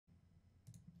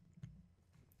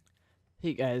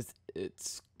Hey guys,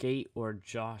 it's Skate or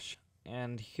Josh,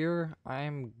 and here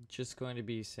I'm just going to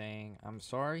be saying I'm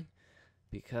sorry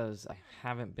because I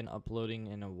haven't been uploading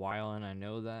in a while, and I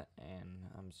know that, and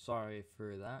I'm sorry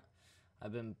for that.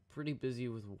 I've been pretty busy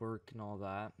with work and all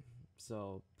that,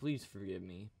 so please forgive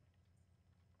me.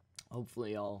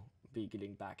 Hopefully, I'll be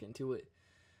getting back into it.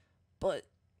 But,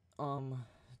 um,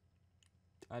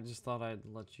 I just thought I'd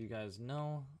let you guys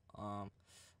know.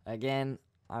 Again,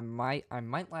 I might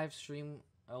live stream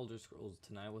Elder Scrolls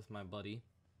tonight with my buddy.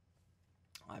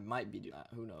 I might be doing that.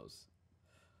 Who knows?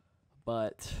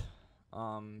 But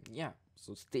yeah.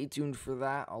 So stay tuned for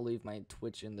that. I'll leave my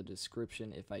Twitch in the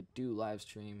description if I do live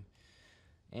stream.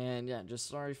 And yeah, just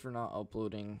sorry for not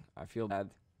uploading. I feel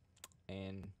bad.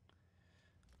 And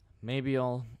maybe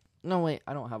I'll. No, wait.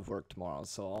 I don't have work tomorrow,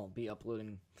 so I'll be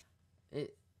uploading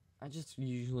it. I just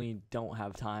usually don't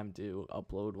have time to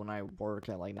upload when I work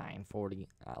at like 9:40,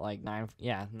 like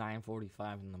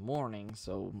 9:45 in the morning.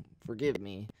 So forgive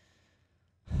me.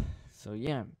 So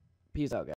yeah, peace out, guys.